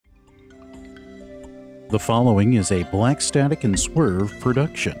The following is a Black Static and Swerve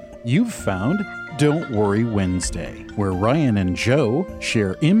production. You've found Don't Worry Wednesday, where Ryan and Joe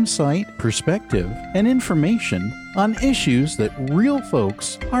share insight, perspective, and information on issues that real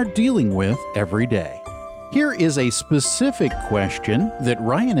folks are dealing with every day. Here is a specific question that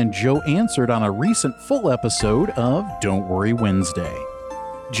Ryan and Joe answered on a recent full episode of Don't Worry Wednesday.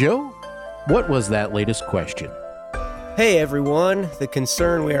 Joe, what was that latest question? Hey everyone, the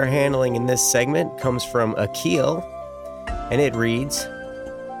concern we are handling in this segment comes from Akil, and it reads,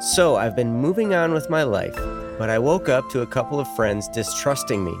 So I've been moving on with my life, but I woke up to a couple of friends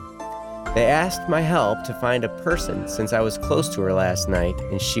distrusting me. They asked my help to find a person since I was close to her last night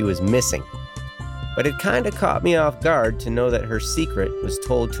and she was missing. But it kinda caught me off guard to know that her secret was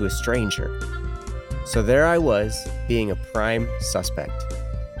told to a stranger. So there I was, being a prime suspect.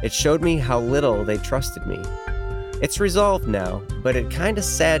 It showed me how little they trusted me. It's resolved now, but it kinda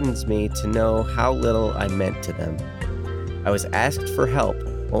saddens me to know how little I meant to them. I was asked for help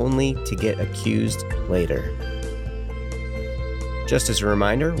only to get accused later. Just as a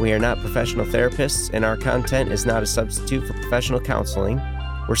reminder, we are not professional therapists and our content is not a substitute for professional counseling.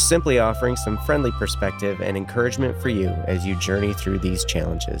 We're simply offering some friendly perspective and encouragement for you as you journey through these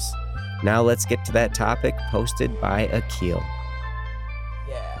challenges. Now let's get to that topic posted by Akil.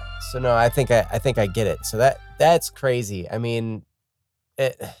 Yeah, so no, I think I get it. So that's crazy. I mean,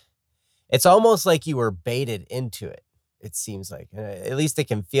 it's almost like you were baited into it. It seems like, at least it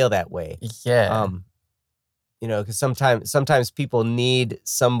can feel that way. Yeah. Because sometimes people need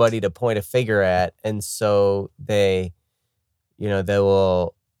somebody to point a finger at, and so they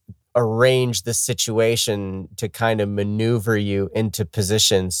will arrange the situation to kind of maneuver you into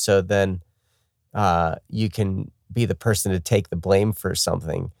position, so then you can be the person to take the blame for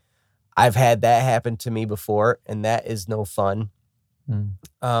something. I've had that happen to me before, and that is no fun.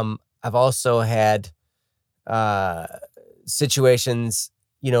 I've also had situations,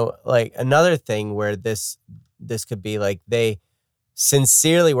 like another thing where this could be like they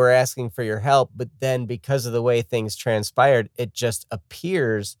sincerely were asking for your help, but then because of the way things transpired, it just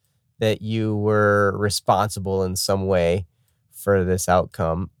appears that you were responsible in some way for this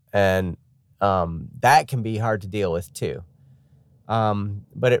outcome. And that can be hard to deal with too.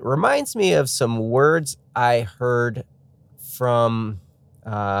 But it reminds me of some words I heard from, it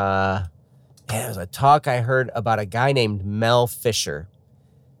was a talk I heard about a guy named Mel Fisher.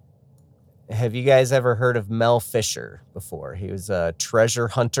 Have you guys ever heard of Mel Fisher before? He was a treasure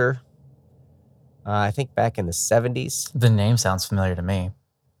hunter, I think back in the 70s. The name sounds familiar to me.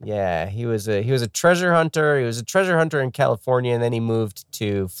 Yeah, he was a treasure hunter. He was a treasure hunter in California, and then he moved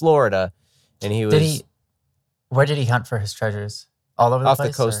to Florida, and where did he hunt for his treasures? All over the off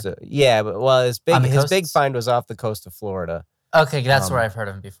place? The coast. His big find was off the coast of Florida. Okay, that's where I've heard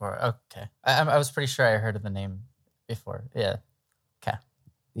of him before. Okay, I was pretty sure I heard of the name before. Yeah. Okay.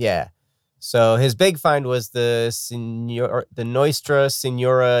 Yeah. So his big find was the Nuestra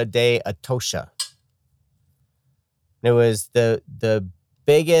Señora de Atocha. It was the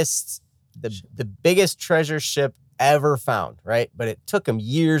biggest treasure ship ever found, right? But it took him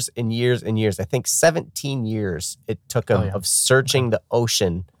years and years and years. I think 17 years it took him of searching the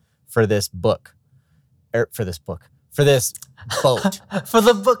ocean for this book. For this boat. For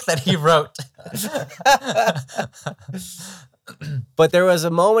the book that he wrote. But there was a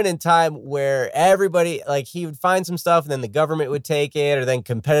moment in time where everybody, like, he would find some stuff and then the government would take it, or then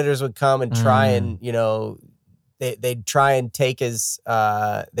competitors would come and try and, they'd try and take his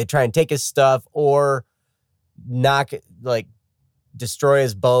stuff or destroy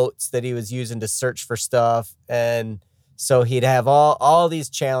his boats that he was using to search for stuff. And so he'd have all these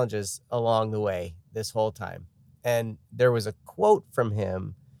challenges along the way this whole time. And there was a quote from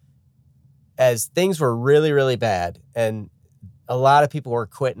him as things were really, really bad. And a lot of people were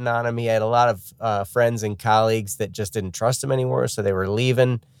quitting on him. He had a lot of friends and colleagues that just didn't trust him anymore. So they were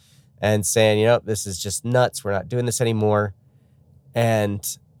leaving and saying, this is just nuts. We're not doing this anymore. And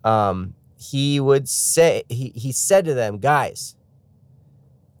he would say, he said to them, guys,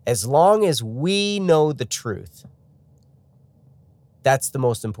 as long as we know the truth, that's the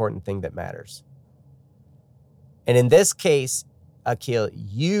most important thing that matters. And in this case, Akil,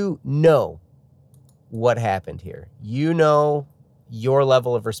 you know what happened here. You know your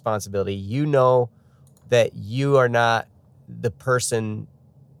level of responsibility. You know that you are not the person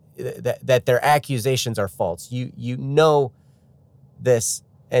that their accusations are false. You know this,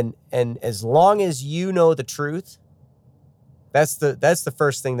 and as long as you know the truth, that's the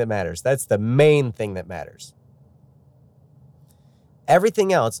first thing that matters. That's the main thing that matters.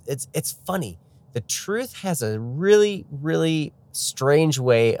 Everything else, it's funny. The truth has a really, really strange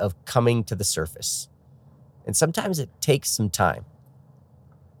way of coming to the surface. And sometimes it takes some time.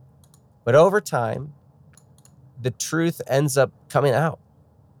 But over time, the truth ends up coming out.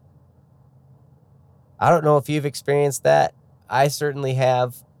 I don't know if you've experienced that. I certainly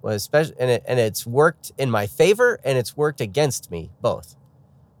have, especially, and it's worked in my favor and it's worked against me, both,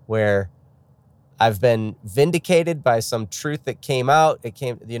 where I've been vindicated by some truth that came out.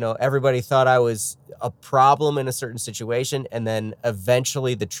 Everybody thought I was a problem in a certain situation, and then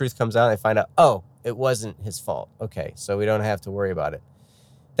eventually the truth comes out and I find out, oh, it wasn't his fault. Okay, so we don't have to worry about it.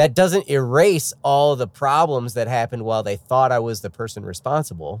 That doesn't erase all the problems that happened while they thought I was the person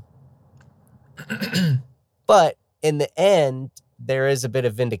responsible. But in the end, there is a bit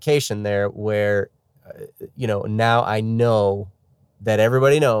of vindication there where, now I know that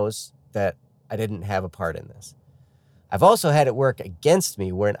everybody knows that I didn't have a part in this. I've also had it work against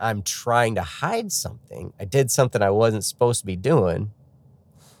me when I'm trying to hide something. I did something I wasn't supposed to be doing.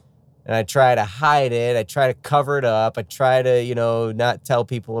 And I try to hide it. I try to cover it up. I try to, not tell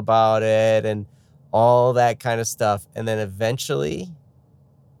people about it and all that kind of stuff. And then eventually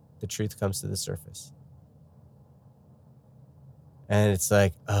the truth comes to the surface. And it's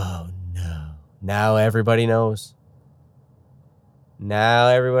like, oh no, now everybody knows. Now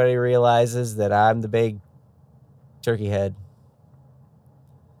everybody realizes that I'm the big turkey head.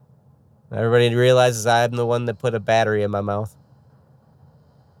 Everybody realizes I'm the one that put a battery in my mouth.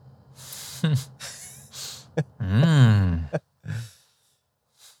 Yum.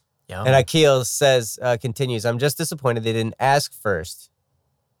 And Akil continues, I'm just disappointed they didn't ask first.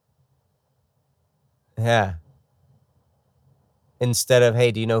 Yeah. Instead of,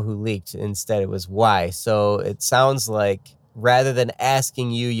 hey, do you know who leaked? Instead, it was why. So it sounds like rather than asking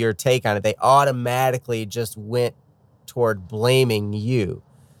you your take on it, they automatically just went toward blaming you.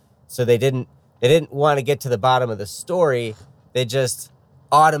 So they didn't want to get to the bottom of the story. They just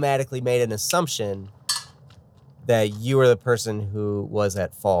automatically made an assumption that you were the person who was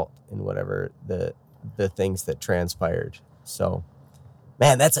at fault in whatever the things that transpired. So,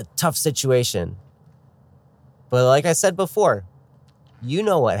 man, that's a tough situation. But like I said before, you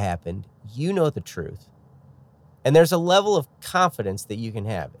know what happened. You know the truth. And there's a level of confidence that you can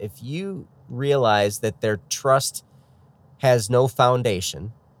have. If you realize that their trust has no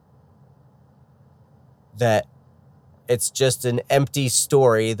foundation, that it's just an empty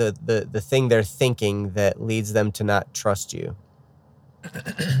story, the thing they're thinking that leads them to not trust you,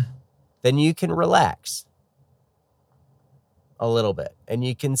 then you can relax a little bit. And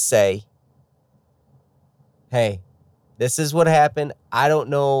you can say, hey, this is what happened. I don't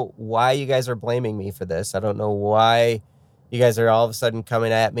know why you guys are blaming me for this. I don't know why you guys are all of a sudden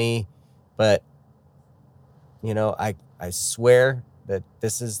coming at me. But, I swear that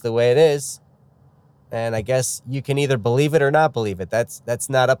this is the way it is. And I guess you can either believe it or not believe it. That's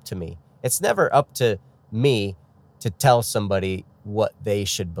not up to me. It's never up to me to tell somebody what they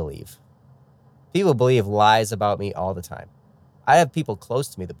should believe. People believe lies about me all the time. I have people close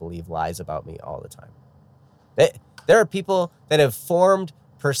to me that believe lies about me all the time. There are people that have formed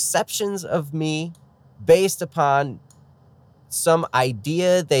perceptions of me based upon some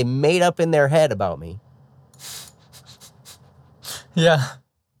idea they made up in their head about me. Yeah.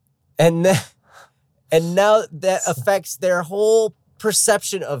 And now that affects their whole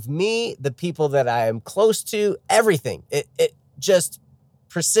perception of me, the people that I am close to, everything. It just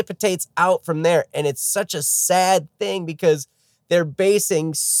precipitates out from there. And it's such a sad thing because they're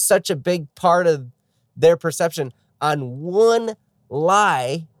basing such a big part of their perception on one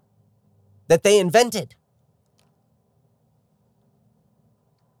lie that they invented.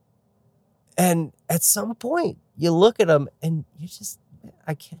 And at some point, you look at them and you just,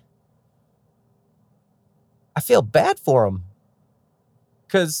 I feel bad for them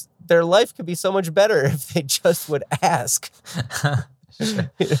because their life could be so much better if they just would ask,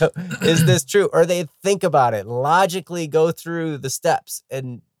 is this true? Or they think about it, logically go through the steps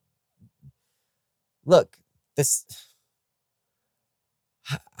and look,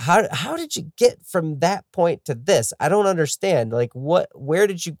 how did you get from that point to this? I don't understand. Like where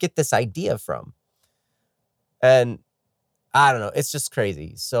did you get this idea from? And I don't know. It's just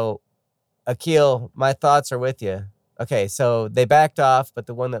crazy. So Akil, my thoughts are with you. Okay. So they backed off, but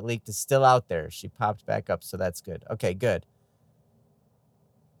the one that leaked is still out there. She popped back up. So that's good. Okay, good.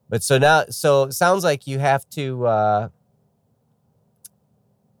 But so it sounds like you have to,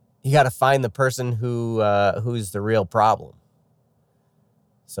 you got to find the person who's the real problem.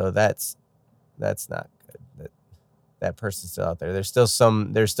 So that's not good. That person's still out there. There's still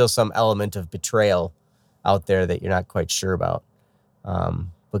some element of betrayal out there that you're not quite sure about.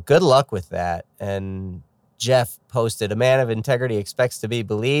 But good luck with that. And Jeff posted, a man of integrity expects to be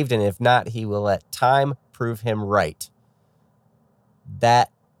believed, and if not, he will let time prove him right.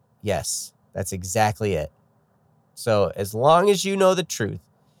 That, yes, that's exactly it. So as long as you know the truth,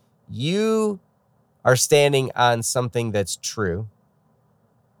 you are standing on something that's true.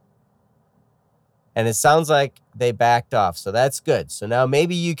 And it sounds like they backed off, so that's good. So now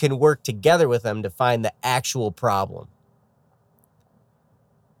maybe you can work together with them to find the actual problem.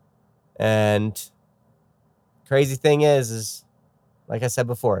 And crazy thing is like I said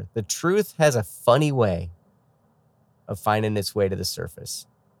before, the truth has a funny way of finding its way to the surface,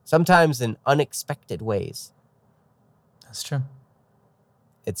 sometimes in unexpected ways. That's true.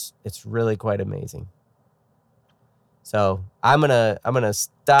 It's really quite amazing. So I'm gonna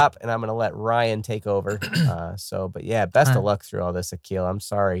stop and I'm gonna let Ryan take over. But yeah, best of luck through all this, Akil. I'm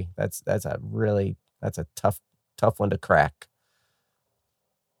sorry. That's a tough one to crack.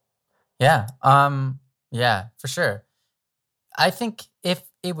 Yeah. Yeah, for sure. I think if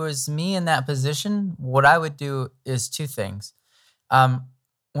it was me in that position, what I would do is two things.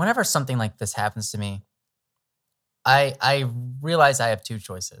 Whenever something like this happens to me, I realize I have two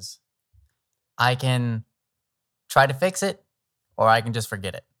choices. I can try to fix it, or I can just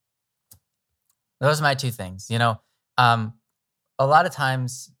forget it. Those are my two things. A lot of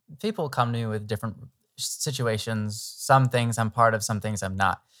times people come to me with different situations. Some things I'm part of, some things I'm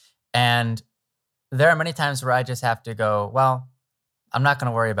not. And there are many times where I just have to go, well, I'm not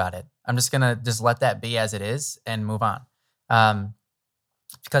going to worry about it. I'm just going to just let that be as it is and move on.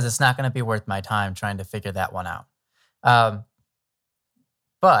 Because it's not going to be worth my time trying to figure that one out.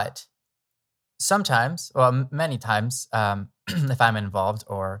 But sometimes, well, many times, if I'm involved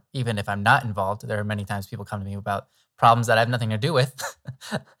or even if I'm not involved, there are many times people come to me about problems that I have nothing to do with,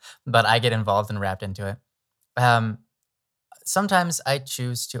 but I get involved and wrapped into it. Sometimes I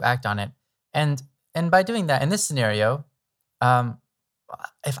choose to act on it. And by doing that, in this scenario,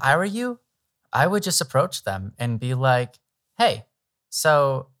 if I were you, I would just approach them and be like, hey,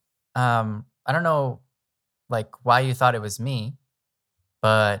 so I don't know like why you thought it was me,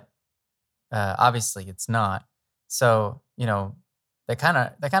 but obviously it's not. So, that kind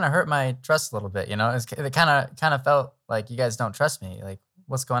of hurt my trust a little bit, It kind of felt like you guys don't trust me. Like,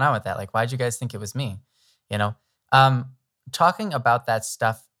 what's going on with that? Like, why'd you guys think it was me? Talking about that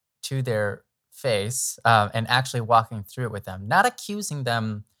stuff to their face and actually walking through it with them, not accusing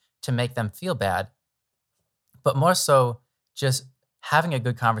them to make them feel bad, but more so just having a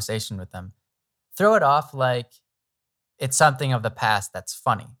good conversation with them. Throw it off like it's something of the past that's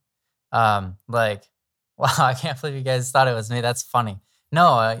funny. Like, wow, I can't believe you guys thought it was me. That's funny. No,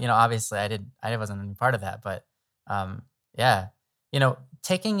 obviously I wasn't any part of that, but yeah,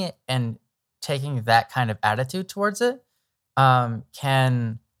 taking it and taking that kind of attitude towards it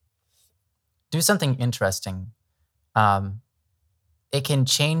can do something interesting. It can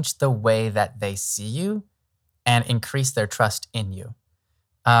change the way that they see you and increase their trust in you.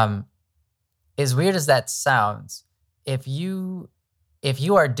 As weird as that sounds, if you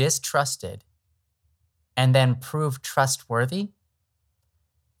are distrusted and then prove trustworthy,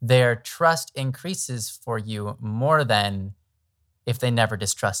 their trust increases for you more than if they never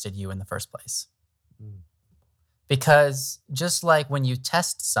distrusted you in the first place. Because just like when you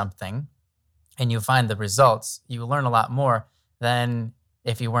test something and you find the results, you learn a lot more than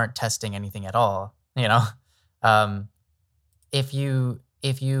if you weren't testing anything at all. If you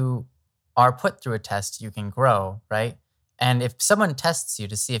are put through a test, you can grow, right? And if someone tests you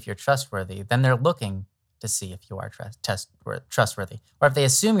to see if you're trustworthy, then they're looking to see if you are trustworthy. Or if they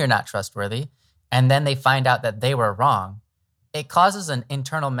assume you're not trustworthy, and then they find out that they were wrong, it causes an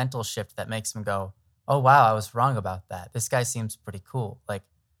internal mental shift that makes them go, oh, wow, I was wrong about that. This guy seems pretty cool.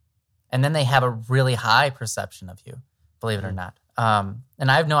 And then they have a really high perception of you, believe it or not. And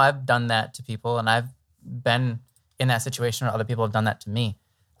I've done that to people, and I've been in that situation where other people have done that to me.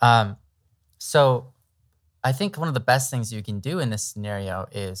 So I think one of the best things you can do in this scenario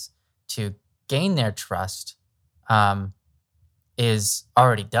is to gain their trust is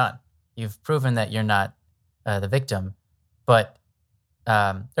already done. You've proven that you're not the victim, you're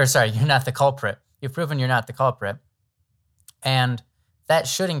not the culprit. You've proven you're not the culprit. And that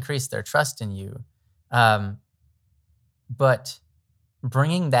should increase their trust in you. But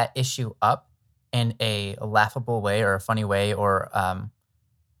bringing that issue up in a laughable way or a funny way or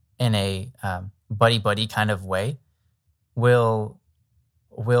in a buddy-buddy kind of way will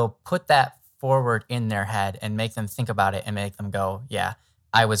put that forward in their head and make them think about it and make them go, yeah,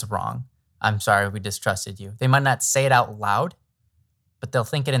 I was wrong. I'm sorry we distrusted you. They might not say it out loud, but they'll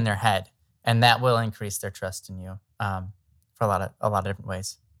think it in their head, and that will increase their trust in you for a lot of different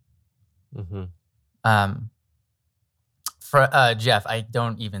ways. Mm-hmm. For Jeff, I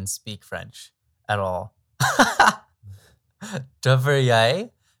don't even speak French at all.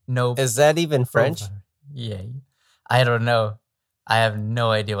 Devrier? No. Is that even French? Yay. I don't know. I have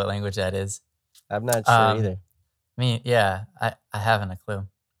no idea what language that is. I'm not sure either. I haven't a clue.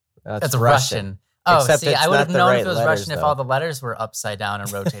 It's Russian. Oh, Except see, it's I would not have the known right if it was letters, Russian if though. all the letters were upside down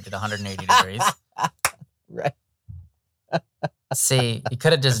and rotated 180 degrees. Right. See, you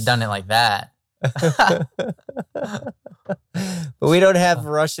could have just done it like that. But we don't have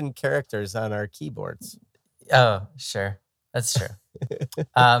Russian characters on our keyboards. Oh, sure. That's true.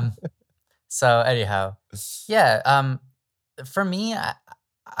 So anyhow, yeah. For me,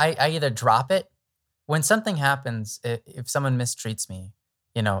 I either drop it when something happens. If someone mistreats me,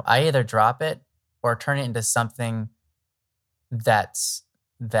 I either drop it or turn it into something that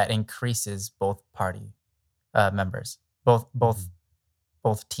increases both party members,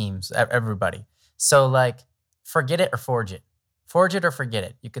 both teams, everybody. So like, forget it or forge it. Forge it or forget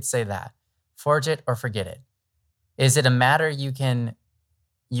it. You could say that. Forge it or forget it. Is it a matter you can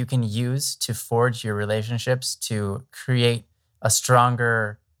use to forge your relationships to create a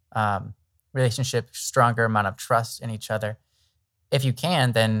stronger relationship, stronger amount of trust in each other? If you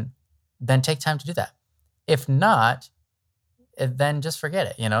can, then take time to do that. If not, then just forget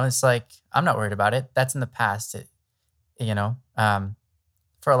it. It's like, I'm not worried about it. That's in the past.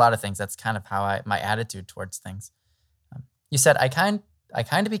 For a lot of things, that's kind of how my attitude towards things. You said I kind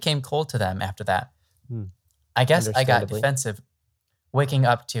of became cold to them after that. I guess I got defensive, waking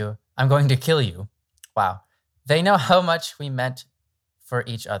up to, I'm going to kill you. Wow. They know how much we meant for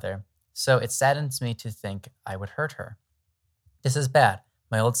each other, so it saddens me to think I would hurt her. This is bad.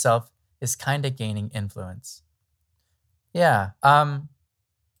 My old self is kind of gaining influence. Yeah.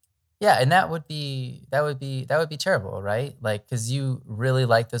 Yeah, and that would be terrible, right? Like, because you really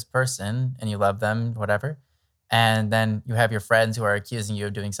like this person and you love them, whatever, and then you have your friends who are accusing you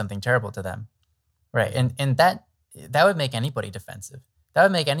of doing something terrible to them, right? And that would make anybody defensive. That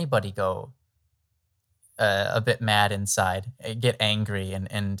would make anybody go a bit mad inside, get angry,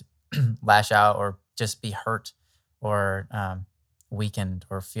 and lash out, or just be hurt, or weakened,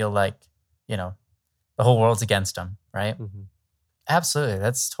 or feel like the whole world's against them, right? Mm-hmm. Absolutely.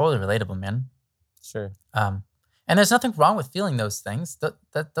 That's totally relatable, man. Sure. And there's nothing wrong with feeling those things.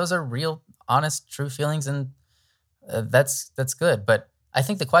 Those are real, honest, true feelings, and that's good. But I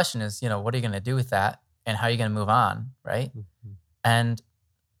think the question is, what are you going to do with that, and how are you going to move on, right? Mm-hmm. And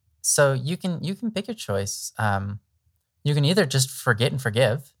so you can pick your choice. You can either just forget and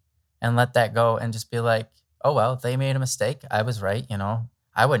forgive, and let that go, and just be like, oh well, they made a mistake. I was right.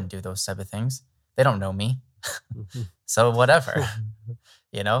 I wouldn't do those type of things. They don't know me. Mm-hmm. So whatever,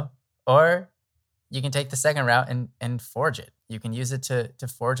 or you can take the second route and forge it. You can use it to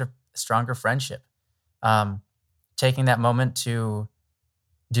forge a stronger friendship. Taking that moment to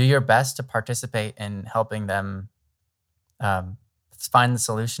do your best to participate in helping them find the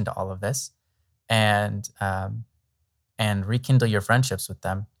solution to all of this, and rekindle your friendships with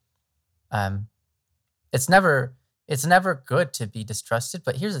them. It's never good to be distrusted,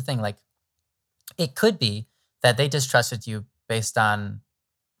 but here's the thing, like, it could be that they distrusted you based on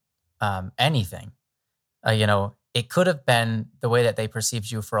anything. It could have been the way that they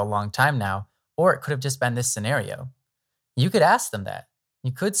perceived you for a long time now, or it could have just been this scenario. You could ask them that.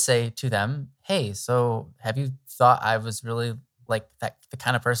 You could say to them, hey, so have you thought I was really like that, the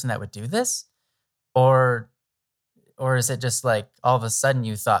kind of person that would do this? Or is it just like all of a sudden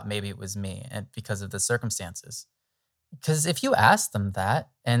you thought maybe it was me, and because of the circumstances? Because if you ask them that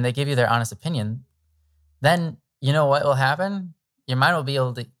and they give you their honest opinion, then you know what will happen? Your mind will be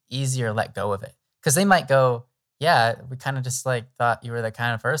able to easier let go of it. Because they might go, yeah, we kind of just like thought you were that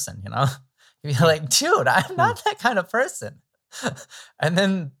kind of person, You'd be like, dude, I'm not that kind of person. And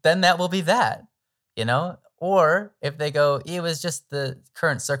then that will be that, Or if they go, it was just the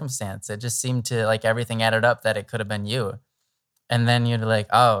current circumstance. It just seemed to, like, everything added up that it could have been you. And then you're like,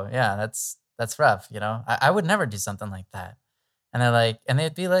 oh yeah, that's rough, I would never do something like that. And they're like, and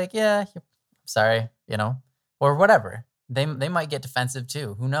they'd be like, yeah, sorry, or whatever. They might get defensive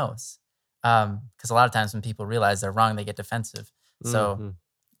too. Who knows? Because a lot of times when people realize they're wrong, they get defensive. So,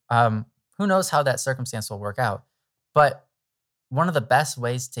 who knows how that circumstance will work out? But one of the best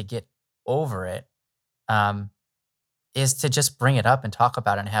ways to get over it is to just bring it up and talk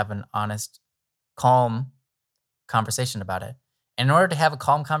about it and have an honest, calm conversation about it. And in order to have a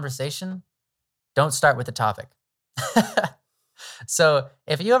calm conversation, don't start with the topic. So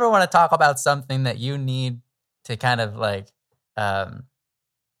if you ever want to talk about something that you need to kind of like, that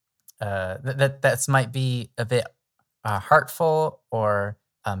might be a bit heartful, or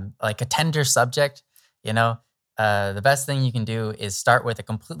like a tender subject, the best thing you can do is start with a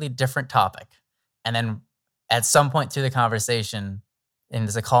completely different topic, and then at some point through the conversation, and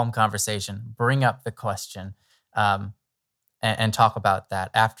it's a calm conversation, bring up the question, and talk about that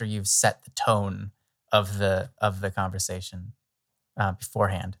after you've set the tone of the conversation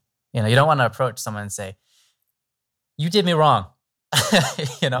beforehand. You don't want to approach someone and say, "You did me wrong."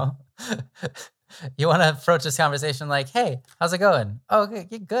 you know, you want to approach this conversation like, "Hey, how's it going? Oh,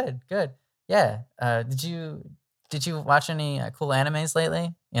 good, good. Yeah. Did you watch any cool animes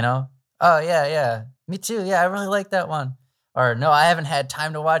lately? Oh yeah, me too. Yeah, I really like that one. Or no, I haven't had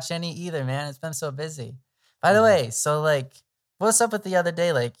time to watch any either, man. It's been so busy. By the way, so like, what's up with the other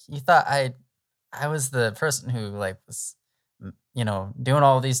day? Like, you thought I was the person who like was, doing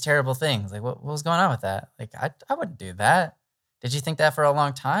all these terrible things. Like, what was going on with that? Like, I wouldn't do that. Did you think that for a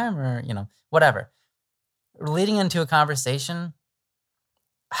long time, or whatever? Leading into a conversation,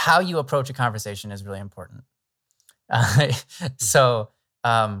 how you approach a conversation is really important. So,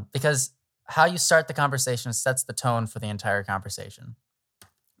 because how you start the conversation sets the tone for the entire conversation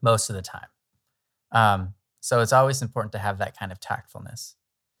most of the time. So it's always important to have that kind of tactfulness.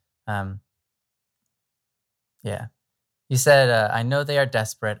 Yeah. You said, I know they are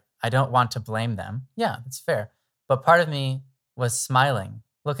desperate. I don't want to blame them. Yeah, that's fair. But part of me was smiling,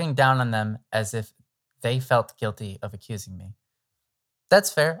 looking down on them as if they felt guilty of accusing me. That's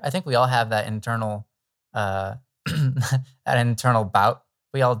fair. I think we all have that internal bout.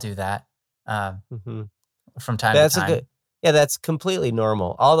 We all do that from time to time. That's completely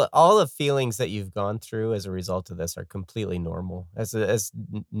normal. All the feelings that you've gone through as a result of this are completely normal as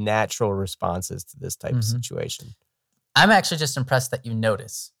natural responses to this type of situation. I'm actually just impressed that you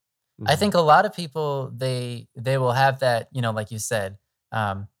notice. I think a lot of people, they will have that, like you said,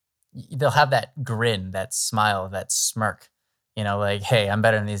 they'll have that grin, that smile, that smirk, like, hey, I'm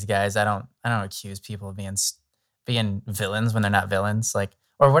better than these guys. I don't accuse people of being villains when they're not villains, like,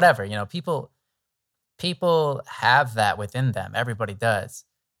 or whatever. People have that within them. Everybody does.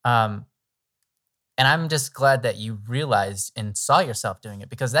 And I'm just glad that you realized and saw yourself doing it,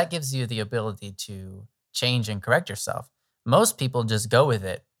 because that gives you the ability to change and correct yourself. Most people just go with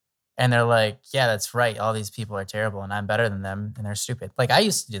it and they're like, yeah, that's right. All these people are terrible and I'm better than them and they're stupid. Like, I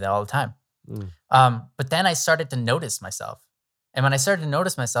used to do that all the time. But then I started to notice myself. And when I started to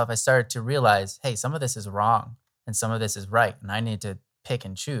notice myself, I started to realize, hey, some of this is wrong and some of this is right. And I need to pick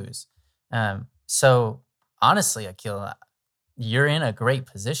and choose. So honestly, Akil, you're in a great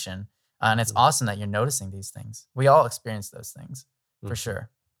position, and it's awesome that you're noticing these things. We all experience those things for sure.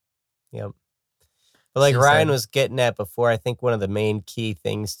 Yep. But like Ryan was getting at before, I think one of the main key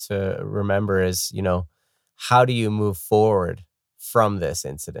things to remember is, how do you move forward from this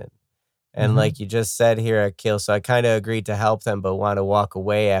incident? And like you just said here, Akil, so I kind of agreed to help them, but want to walk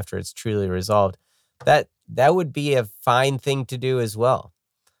away after it's truly resolved. That would be a fine thing to do as well.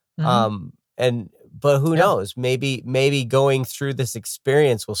 But who knows? Maybe going through this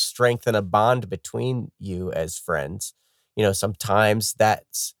experience will strengthen a bond between you as friends. Sometimes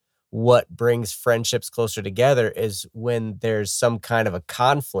that's what brings friendships closer together, is when there's some kind of a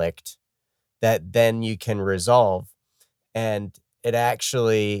conflict that then you can resolve. And it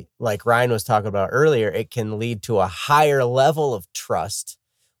actually, like Ryan was talking about earlier, it can lead to a higher level of trust.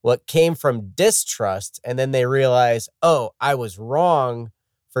 What came from distrust, and then they realize, oh, I was wrong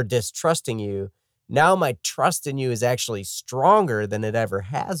for distrusting you. Now my trust in you is actually stronger than it ever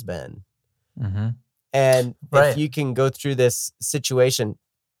has been. And if you can go through this situation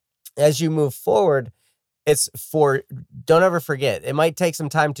as you move forward, don't ever forget, it might take some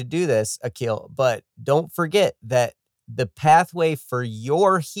time to do this, Akil, but don't forget that the pathway for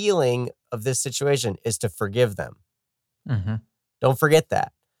your healing of this situation is to forgive them. Don't forget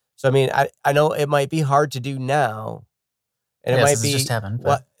that. So, I mean, I know it might be hard to do now. And it might be, just happened,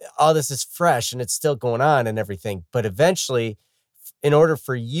 all this is fresh and it's still going on and everything. But eventually, in order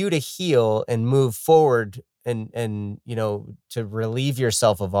for you to heal and move forward and to relieve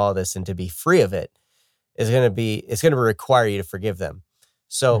yourself of all this and to be free of it, it's going to require you to forgive them.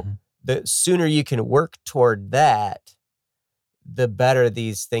 So the sooner you can work toward that, the better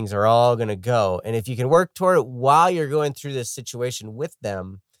these things are all going to go. And if you can work toward it while you're going through this situation with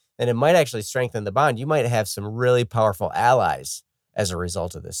them, then it might actually strengthen the bond. You might have some really powerful allies as a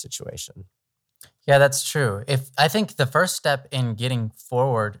result of this situation. Yeah, that's true. I think the first step in going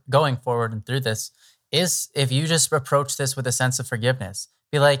forward and through this is if you just approach this with a sense of forgiveness.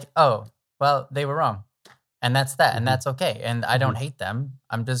 Be like, oh, well, they were wrong. And that's that. And that's okay. And I don't hate them.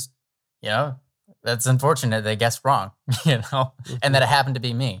 I'm just, that's unfortunate they guessed wrong, and that it happened to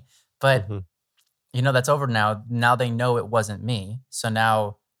be me. But, that's over now. Now they know it wasn't me. So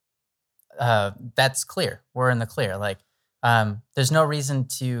now that's clear. We're in the clear. Like, There's no reason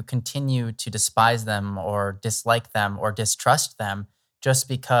to continue to despise them or dislike them or distrust them just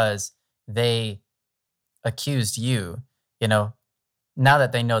because they accused you. Now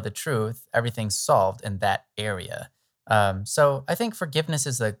that they know the truth, everything's solved in that area. So I think forgiveness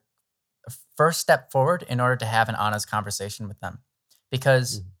is the first step forward in order to have an honest conversation with them.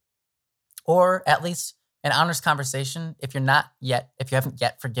 Because, or at least an honest conversation, if you haven't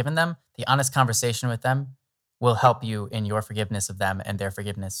yet forgiven them, the honest conversation with them will help you in your forgiveness of them and their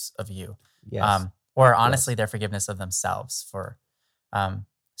forgiveness of you. Yes. Or honestly, their forgiveness of themselves.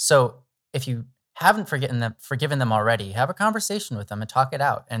 So if you haven't forgiven them already, have a conversation with them and talk it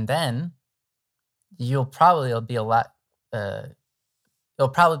out. And then it'll probably be a lot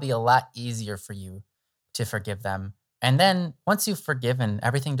easier for you to forgive them. And then once you've forgiven,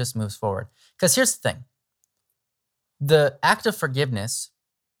 everything just moves forward. Because here's the thing. The act of forgiveness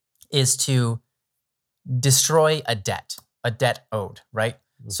is to destroy a debt owed, right?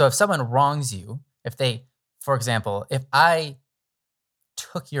 So if someone wrongs you, for example, if I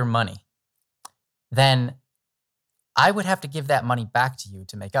took your money, then I would have to give that money back to you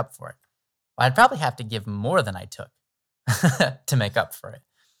to make up for it. I'd probably have to give more than I took to make up for it.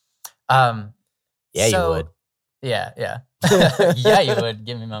 You would. Yeah. Yeah, you would.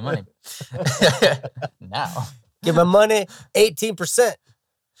 Give me my money. Now. Give my money 18%.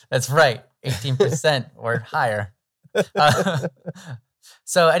 That's right. 18% or higher.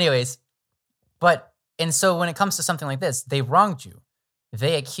 So anyways, so when it comes to something like this, they wronged you.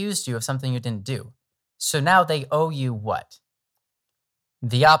 They accused you of something you didn't do. So now they owe you what?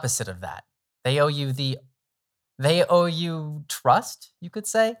 The opposite of that. They owe you trust, you could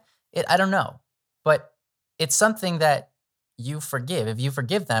say. I don't know. But it's something that you forgive. If you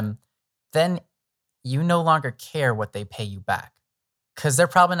forgive them, then you no longer care what they pay you back. Because they're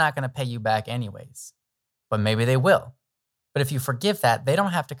probably not going to pay you back anyways. But maybe they will. But if you forgive that, they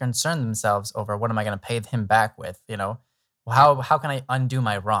don't have to concern themselves over what am I going to pay him back with, How can I undo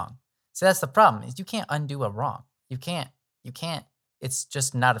my wrong? See, that's the problem, is you can't undo a wrong. You can't, it's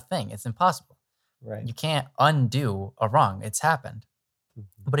just not a thing. It's impossible. Right. You can't undo a wrong. It's happened.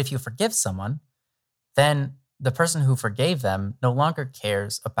 But if you forgive someone, then the person who forgave them no longer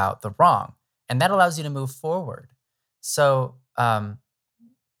cares about the wrong. And that allows you to move forward. So in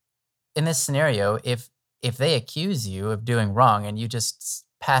this scenario, if they accuse you of doing wrong and you just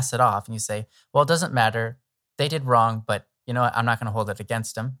pass it off and you say, well, it doesn't matter. They did wrong, but you know what? I'm not going to hold it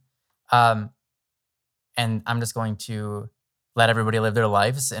against them. And I'm just going to let everybody live their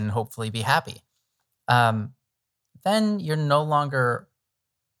lives and hopefully be happy. Then you're no longer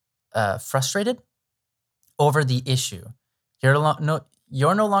frustrated over the issue. You're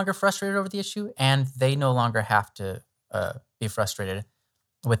no longer frustrated over the issue, and they no longer have to be frustrated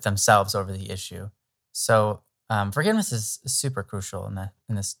with themselves over the issue. So forgiveness is super crucial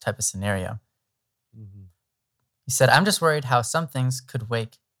in this type of scenario. Mm-hmm. He said, I'm just worried how some things could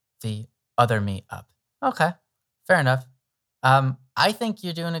wake the other me up. Okay, fair enough. I think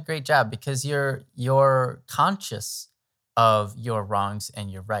you're doing a great job because you're conscious of your wrongs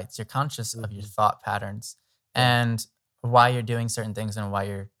and your rights. You're conscious of your thought patterns and why you're doing certain things and why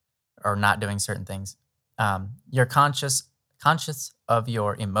you're not doing certain things. You're conscious of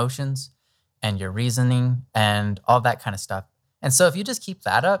your emotions and your reasoning and all that kind of stuff. And so if you just keep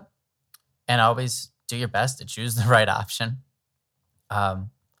that up and always do your best to choose the right option, I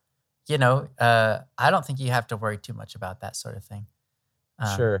don't think you have to worry too much about that sort of thing.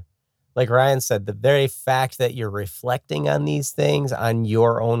 Sure. Like Ryan said, the very fact that you're reflecting on these things, on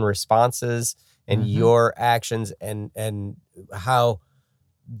your own responses and your actions and how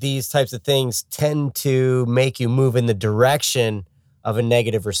these types of things tend to make you move in the direction of a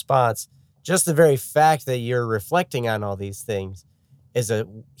negative response, just the very fact that you're reflecting on all these things is a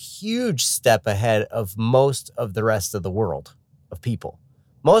huge step ahead of most of the rest of the world of people.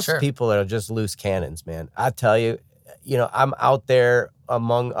 Most people are just loose cannons, man. I tell you, I'm out there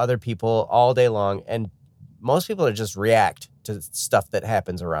among other people all day long, and most people are just react to stuff that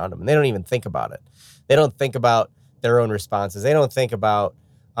happens around them, and they don't even think about it. They don't think about their own responses. They don't think about,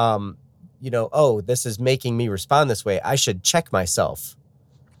 this is making me respond this way. I should check myself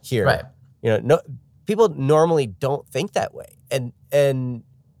here. Right. No, people normally don't think that way, and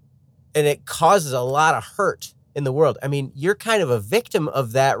it causes a lot of hurt in the world. I mean, you're kind of a victim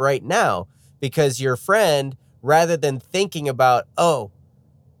of that right now because your friend, rather than thinking about,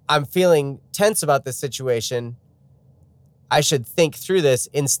 I'm feeling tense about this situation, I should think through this.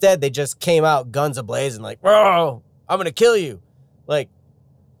 Instead, they just came out guns a-blazing like, whoa, I'm going to kill you. Like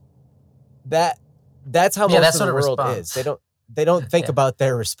that's how most of the world is. They don't think about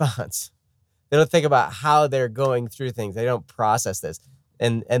their response. They don't think about how they're going through things. They don't process this.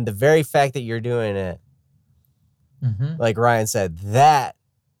 And the very fact that you're doing it, like Ryan said, that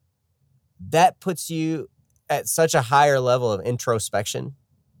puts you at such a higher level of introspection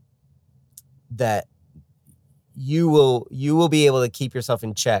that you will be able to keep yourself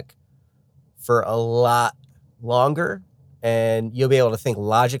in check for a lot longer, and you'll be able to think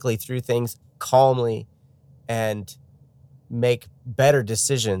logically through things calmly and make better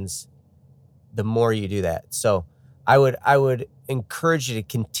decisions the more you do that. So I would encourage you to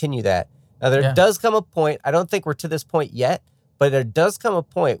continue that. Now, there does come a point, I don't think we're to this point yet, but there does come a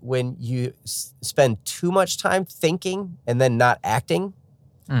point when you spend too much time thinking and then not acting.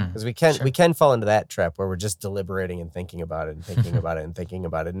 Because we can fall into that trap where we're just deliberating and thinking about it and thinking about it and thinking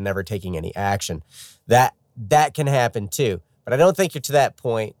about it and never taking any action. That can happen too. But I don't think you're to that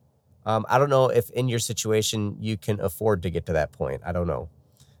point. I don't know if in your situation you can afford to get to that point. I don't know.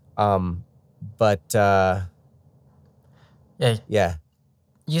 Yeah.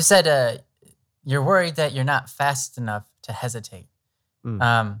 You said you're worried that you're not fast enough to hesitate.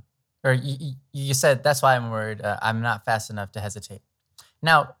 Or you said, that's why I'm worried. I'm not fast enough to hesitate.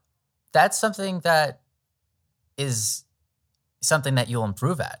 Now, that's something that is something that you'll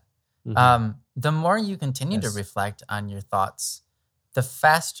improve at. The more you continue to reflect on your thoughts, the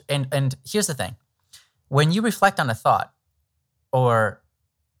faster. And here's the thing: when you reflect on a thought, or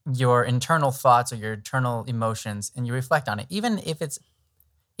your internal thoughts or your internal emotions, and you reflect on it, even if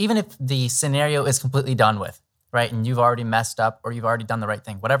the scenario is completely done with, right, and you've already messed up or you've already done the right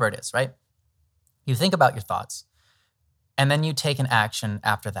thing, whatever it is, right? You think about your thoughts. And then you take an action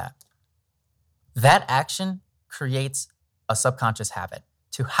after that. That action creates a subconscious habit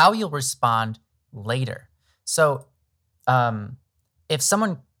to how you'll respond later. So if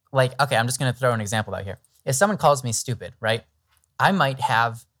someone, I'm just going to throw an example out here. If someone calls me stupid, right, I might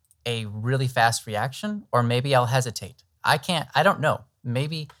have a really fast reaction, or maybe I'll hesitate. I don't know.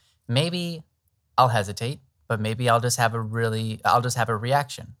 Maybe I'll hesitate, but maybe I'll just have a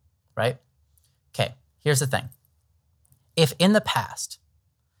reaction, right? Okay, here's the thing. If in the past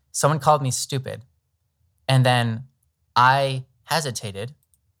someone called me stupid and then I hesitated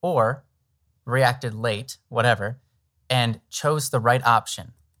or reacted late, whatever, and chose the right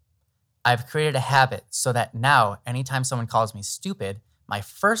option, I've created a habit so that now anytime someone calls me stupid, my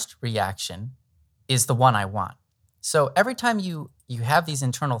first reaction is the one I want. So every time you have these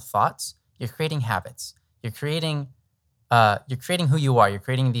internal thoughts, you're creating habits. You're creating who you are. You're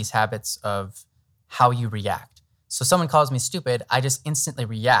creating these habits of how you react. So someone calls me stupid, I just instantly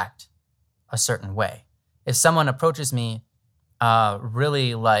react a certain way. If someone approaches me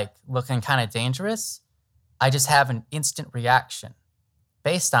really looking kind of dangerous, I just have an instant reaction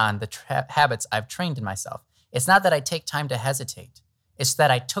based on the habits I've trained in myself. It's not that I take time to hesitate. It's that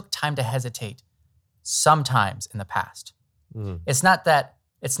I took time to hesitate sometimes in the past. It's not that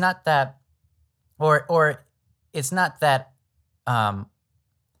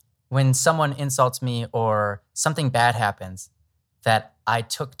when someone insults me or something bad happens, that I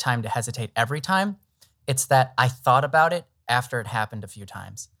took time to hesitate every time. It's that I thought about it after it happened a few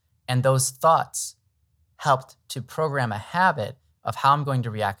times. And those thoughts helped to program a habit of how I'm going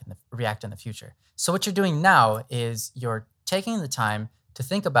to react in the future. So what you're doing now is you're taking the time to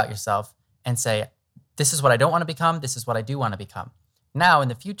think about yourself and say, this is what I don't want to become. This is what I do want to become. Now in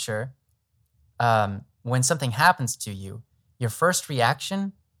the future, when something happens to you, your first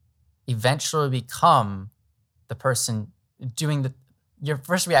reaction eventually become the person doing your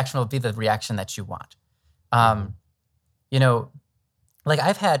first reaction will be the reaction that you want. I've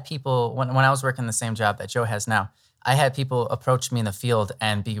had people, when I was working the same job that Joe has now, I had people approach me in the field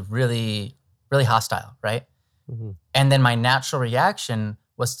and be really, really hostile, right? And then my natural reaction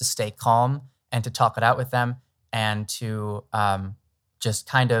was to stay calm and to talk it out with them and to just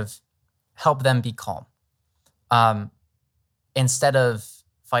kind of help them be calm. Instead of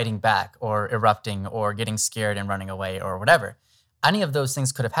fighting back or erupting or getting scared and running away or whatever. Any of those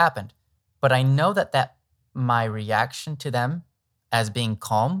things could have happened. But I know that my reaction to them as being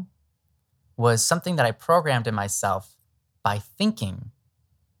calm was something that I programmed in myself by thinking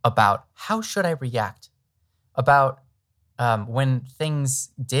about how should I react, about when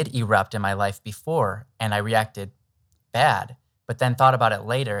things did erupt in my life before and I reacted bad, but then thought about it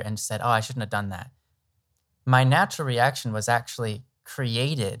later and said, oh, I shouldn't have done that. My natural reaction was actually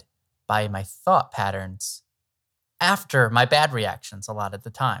created by my thought patterns after my bad reactions a lot of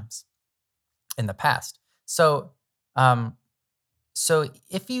the times in the past. So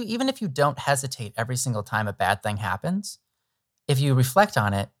if you don't hesitate every single time a bad thing happens, if you reflect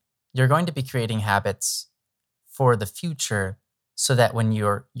on it, you're going to be creating habits for the future so that when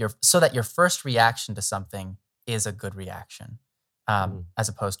so that your first reaction to something is a good reaction, as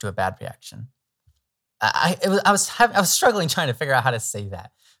opposed to a bad reaction. I was struggling trying to figure out how to say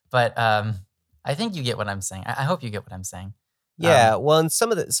that, but I think you get what I'm saying. I hope you get what I'm saying. Yeah, well, and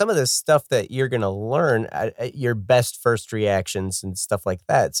some of the stuff that you're going to learn, your best first reactions and stuff like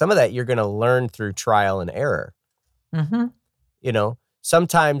that, some of that you're going to learn through trial and error. Mm-hmm. You know,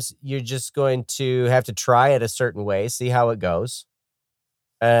 sometimes you're just going to have to try it a certain way, see how it goes.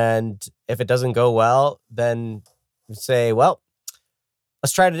 And if it doesn't go well, then say, well,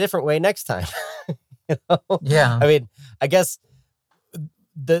 let's try it a different way next time. You know? Yeah. I mean, I guess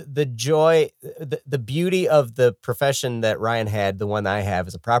the joy, the beauty of the profession that Ryan had, the one I have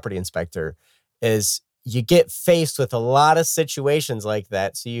as a property inspector, is you get faced with a lot of situations like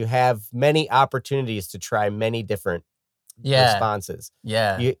that. So you have many opportunities to try many different responses.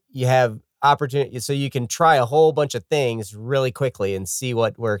 Yeah. You have opportunity, so you can try a whole bunch of things really quickly and see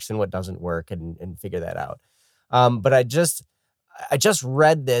what works and what doesn't work and figure that out. But I just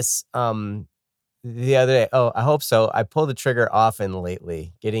read this the other day. Oh, I hope so. I pulled the trigger often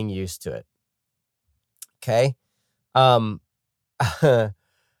lately, getting used to it. Okay.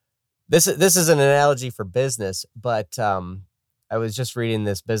 This is an analogy for business, but I was just reading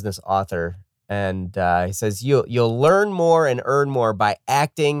this business author, and he says you'll learn more and earn more by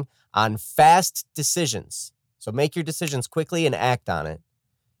acting on fast decisions. So make your decisions quickly and act on it.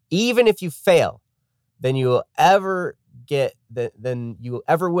 Even if you fail, than you will ever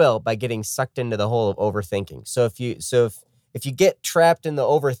will by getting sucked into the hole of overthinking. So if you get trapped in the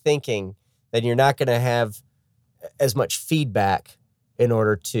overthinking, then you're not going to have as much feedback in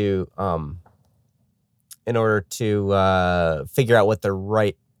order to figure out what the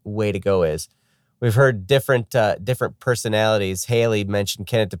right way to go is. We've heard different personalities. Haley mentioned,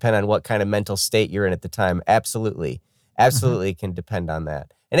 can it depend on what kind of mental state you're in at the time? Absolutely. Absolutely can depend on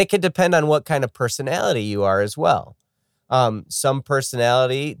that. And it can depend on what kind of personality you are as well. Some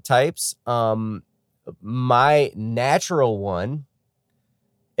personality types, my natural one,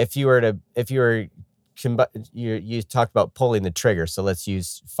 you talked about pulling the trigger, so let's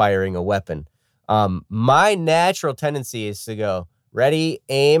use firing a weapon. My natural tendency is to go, ready,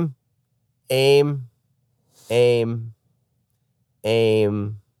 aim, aim, aim,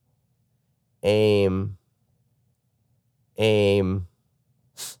 aim, aim, aim,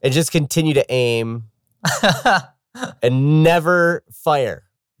 and just continue to aim and never fire.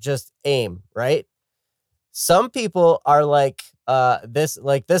 Just aim, right? Some people are like this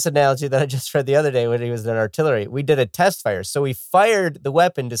analogy that I just read the other day when he was in artillery. We did a test fire. So we fired the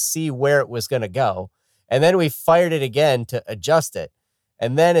weapon to see where it was going to go. And then we fired it again to adjust it.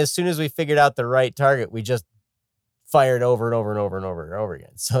 And then as soon as we figured out the right target, we just fired over and over and over and over and over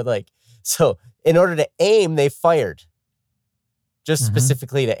again. So in order to aim, they fired. Just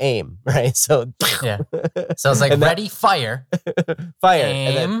specifically to aim, right? So yeah. So it's like ready, fire, fire, aim,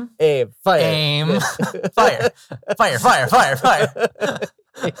 and then aim, fire, aim, fire, fire, fire, fire, fire.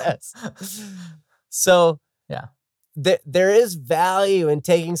 Yes. So yeah, there is value in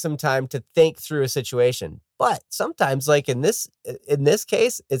taking some time to think through a situation, but sometimes, like in this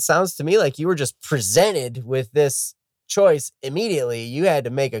case, it sounds to me like you were just presented with this choice immediately. You had to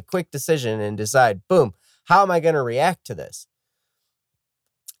make a quick decision and decide, boom, how am I going to react to this?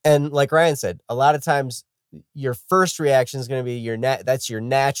 And like Ryan said, a lot of times your first reaction is going to be that's your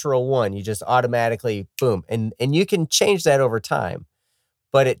natural one. You just automatically boom. And you can change that over time.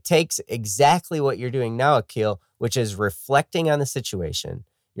 But it takes exactly what you're doing now, Akil, which is reflecting on the situation.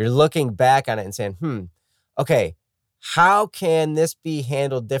 You're looking back on it and saying, okay, how can this be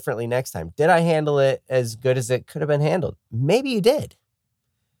handled differently next time? Did I handle it as good as it could have been handled? Maybe you did.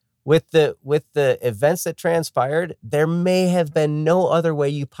 With the events that transpired, there may have been no other way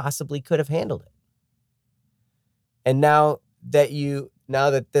you possibly could have handled it. And now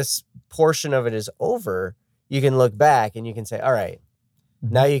that this portion of it is over, you can look back and you can say, all right,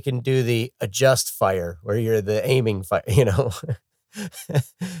 now you can do the adjust fire where you're the aiming fire,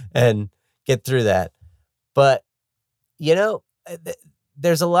 and get through that. But,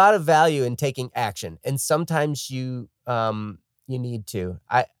 there's a lot of value in taking action. And sometimes you need to.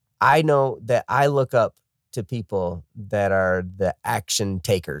 I know that I look up to people that are the action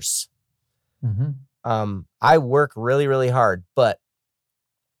takers. I work really, really hard, but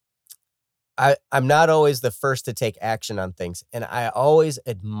I'm not always the first to take action on things. And I always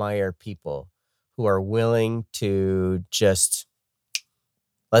admire people who are willing to just,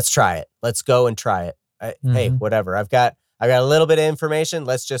 let's try it. Let's go and try it. Hey, whatever. I've got a little bit of information.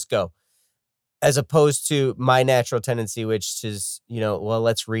 Let's just go. as opposed to my natural tendency, which is, well,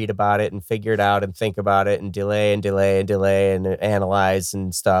 let's read about it and figure it out and think about it and delay and delay and delay and analyze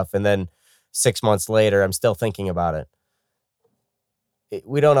and stuff. And then 6 months later, I'm still thinking about it.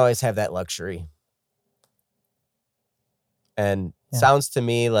 We don't always have that luxury. And sounds to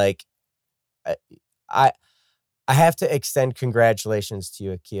me like I have to extend congratulations to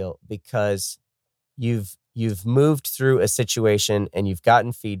you, Akil, because you've moved through a situation and you've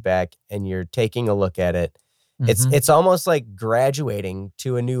gotten feedback and you're taking a look at it. Mm-hmm. It's almost like graduating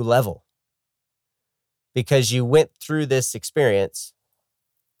to a new level because you went through this experience.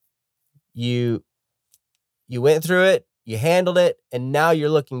 You went through it, you handled it, and now you're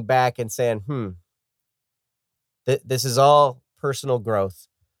looking back and saying, this is all personal growth.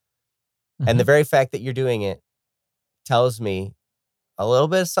 Mm-hmm. And the very fact that you're doing it tells me a little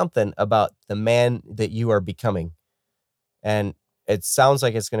bit of something about the man that you are becoming. And it sounds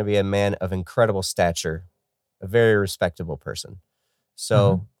like it's going to be a man of incredible stature, a very respectable person.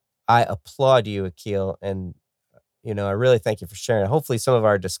 So I applaud you, Akil. And, I really thank you for sharing. Hopefully some of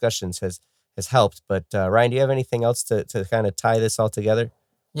our discussions has helped. But Ryan, do you have anything else to kind of tie this all together?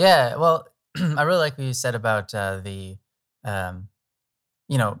 Yeah, well, I really like what you said about the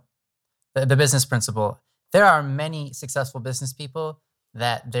business principle. There are many successful business people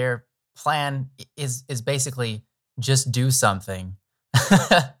that their plan is basically just do something.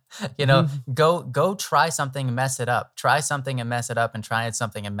 Go try something, mess it up. Try something and mess it up, and try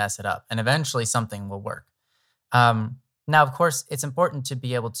something and mess it up, and eventually something will work. Now, of course, it's important to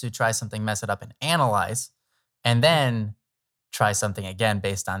be able to try something, mess it up, and analyze, and then try something again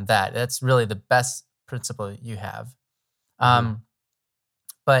based on that. That's really the best principle you have.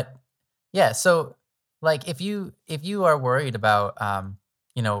 But yeah, so like if you are worried about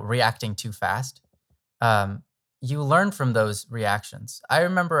reacting too fast, you learn from those reactions. I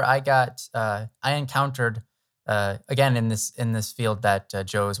remember I encountered again in this field that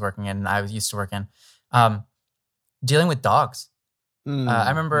Joe is working in and I used to work in, dealing with dogs.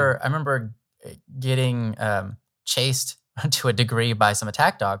 I remember getting chased to a degree by some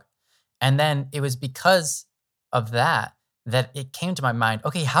attack dog, and then it was because of that it came to my mind,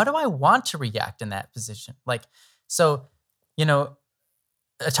 okay, how do I want to react in that position? Like, so,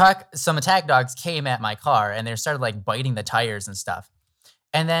 some attack dogs came at my car and they started like biting the tires and stuff.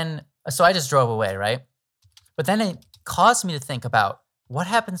 And then, so I just drove away, right? But then it caused me to think about what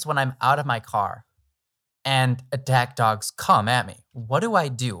happens when I'm out of my car and attack dogs come at me. What do I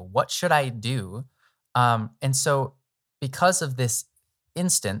do? What should I do? And so because of this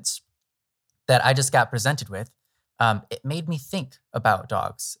instance that I just got presented with, it made me think about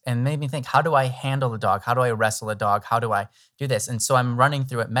dogs and made me think, how do I handle a dog? How do I wrestle a dog? How do I do this? And so I'm running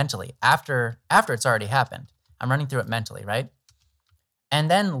through it mentally after it's already happened. I'm running through it mentally, right?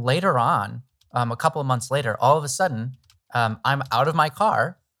 And then later on, a couple of months later, all of a sudden, I'm out of my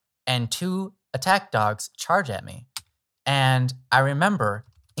car and 2 attack dogs charge at me. And I remember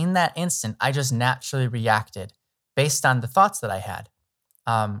in that instant, I just naturally reacted based on the thoughts that I had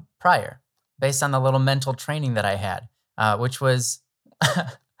prior, based on the little mental training that I had, which was,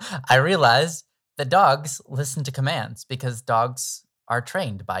 I realized that dogs listen to commands because dogs are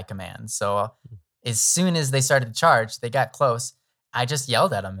trained by commands. So as soon as they started to charge, they got close. I just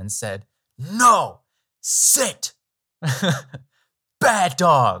yelled at them and said, "No, sit, bad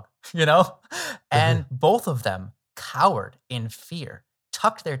dog," And both of them cowered in fear,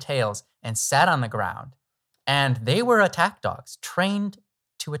 tucked their tails, and sat on the ground. And they were attack dogs, trained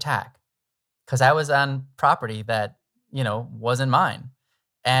to attack, because I was on property that, wasn't mine.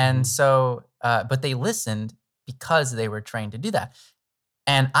 And so, but they listened because they were trained to do that.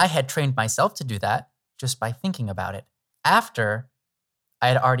 And I had trained myself to do that just by thinking about it after I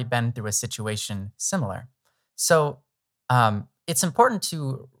had already been through a situation similar. So it's important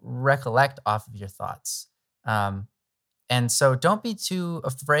to recollect off of your thoughts. And so don't be too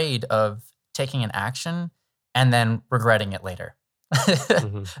afraid of taking an action and then regretting it later.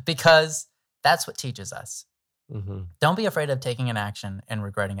 Because that's what teaches us. Don't be afraid of taking an action and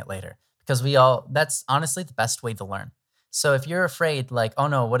regretting it later, because that's honestly the best way to learn. So if you're afraid, like, oh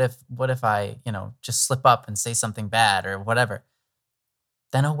no, what if I, just slip up and say something bad or whatever,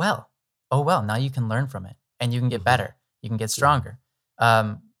 then oh well, now you can learn from it and you can get better. You can get stronger.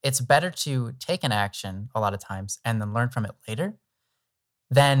 It's better to take an action a lot of times and then learn from it later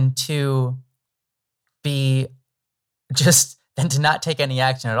than to not take any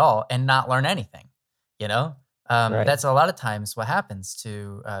action at all and not learn anything, Right. That's a lot of times what happens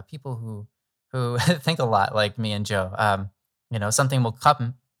to people who think a lot like me and Joe. Something will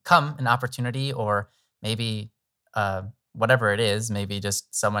come an opportunity, or maybe whatever it is, maybe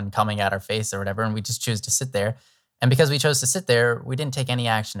just someone coming at our face or whatever, and we just choose to sit there. And because we chose to sit there, we didn't take any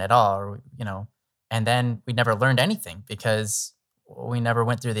action at all, or, and then we never learned anything because we never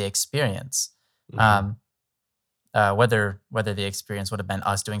went through the experience. Mhm. Whether the experience would have been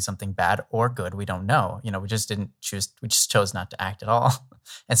us doing something bad or good, we don't know. We just didn't choose. We just chose not to act at all,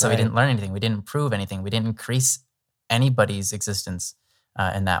 and so we Right. didn't learn anything. We didn't improve anything. We didn't increase anybody's existence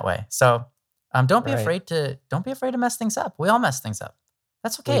in that way. So don't be Right. afraid to mess things up. We all mess things up.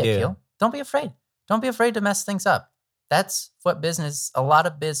 That's okay, We do. Akil. Don't be afraid. Don't be afraid to mess things up. That's what a lot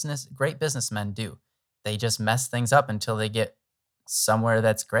of great businessmen do. They just mess things up until they get somewhere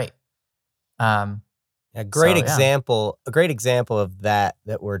that's great. A great So, yeah. example of that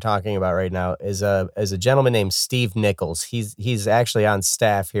we're talking about right now is a gentleman named Steve Nichols. He's actually on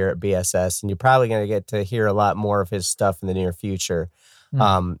staff here at BSS, and you're probably going to get to hear a lot more of his stuff in the near future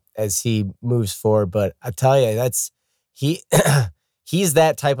as he moves forward. But I tell you, he's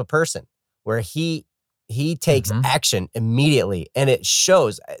that type of person where he takes action immediately, and it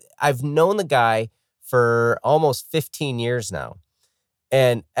shows. I've known the guy for almost 15 years now.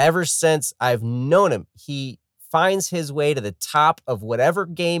 And ever since I've known him, he finds his way to the top of whatever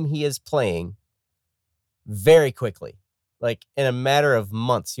game he is playing very quickly. Like in a matter of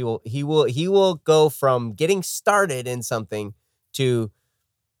months, he will go from getting started in something to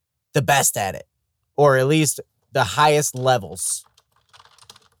the best at it, or at least the highest levels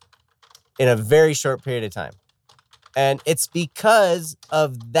in a very short period of time. And it's because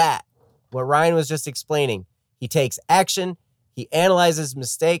of that, what Ryan was just explaining. He takes action. He analyzes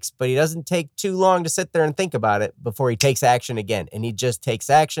mistakes, but he doesn't take too long to sit there and think about it before he takes action again. And he just takes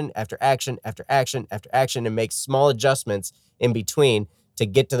action after action after action after action and makes small adjustments in between to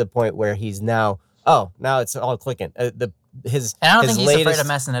get to the point where he's now it's all clicking. And I don't think he's afraid of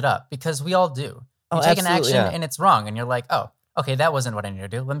messing it up, because we all do. You take an action and it's wrong, and you're like, oh, okay, that wasn't what I need to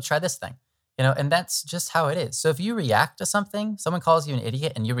do. Let me try this thing. And that's just how it is. So if you react to something, someone calls you an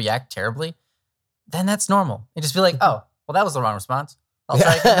idiot and you react terribly, then that's normal. You just be like, oh, well, that was the wrong response. I'll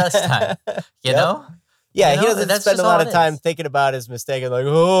try it next time. You know? Yeah, he doesn't spend a lot of time thinking about his mistake and like,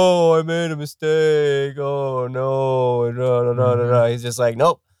 oh, I made a mistake. Oh, no. He's just like,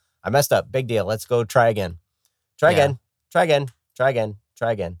 nope, I messed up. Big deal. Let's go try again. Try again.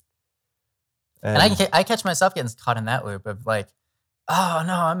 And I catch myself getting caught in that loop of like, oh,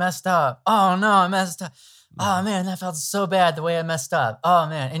 no, I messed up. Oh, no, I messed up. Oh, man, that felt so bad the way I messed up. Oh,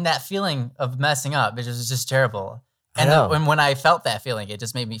 man. And that feeling of messing up, it was just terrible. And when I felt that feeling, it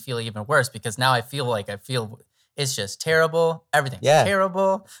just made me feel even worse, because now I feel it's just terrible. Everything's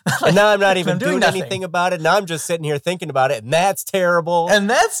terrible. Like, and now I'm not even doing anything about it. Now I'm just sitting here thinking about it, and that's terrible.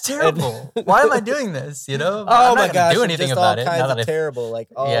 Why am I doing this? Oh I'm my not gosh, do anything about it. All kinds of terrible, like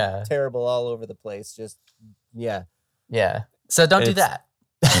terrible all over the place. Just yeah. So don't do that.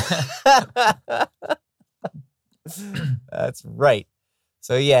 That's right.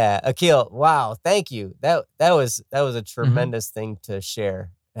 So yeah, Akil, wow, thank you. That was a tremendous thing to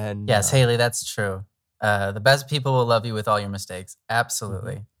share. And yes, Haley, that's true. The best people will love you with all your mistakes.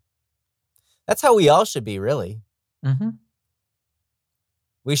 Absolutely. That's how we all should be, really. Mm-hmm.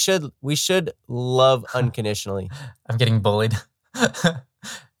 We should love unconditionally. I'm getting bullied.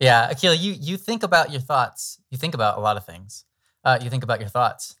 Yeah, Akil, you think about your thoughts. You think about a lot of things. You think about your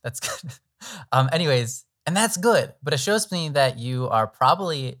thoughts. That's good. Anyways, and that's good. But it shows me that you are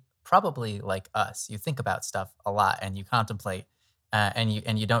probably like us. You think about stuff a lot, and you contemplate, and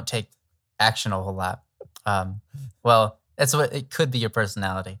you don't take action a whole lot. Well, that's what it could be, your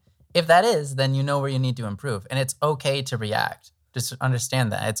personality. If that is, then you know where you need to improve, and it's okay to react. Just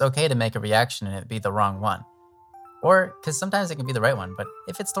understand that it's okay to make a reaction and it be the wrong one, or because sometimes it can be the right one. But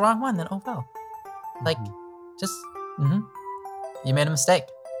if it's the wrong one, then oh well. Like, just you made a mistake.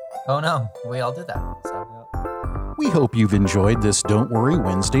 Oh no, we all did that. So. We hope you've enjoyed this Don't Worry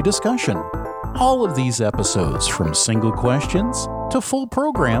Wednesday discussion. All of these episodes, from single questions to full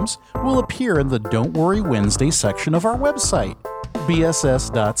programs, will appear in the Don't Worry Wednesday section of our website,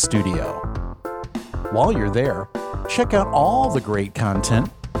 bss.studio. While you're there, check out all the great content,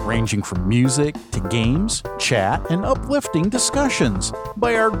 ranging from music to games, chat, and uplifting discussions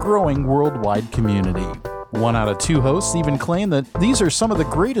by our growing worldwide community. 1 out of 2 hosts even claim that these are some of the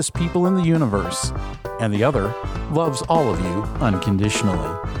greatest people in the universe, and the other loves all of you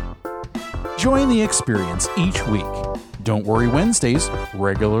unconditionally. Join the experience each week. Don't Worry Wednesdays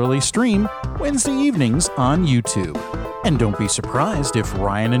regularly stream Wednesday evenings on YouTube. And don't be surprised if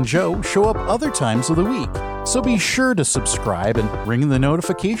Ryan and Joe show up other times of the week. So be sure to subscribe and ring the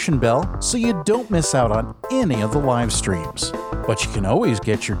notification bell so you don't miss out on any of the live streams. But you can always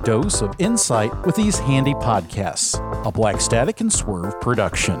get your dose of insight with these handy podcasts. a Black Static and Swerve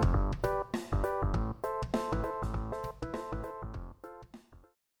production.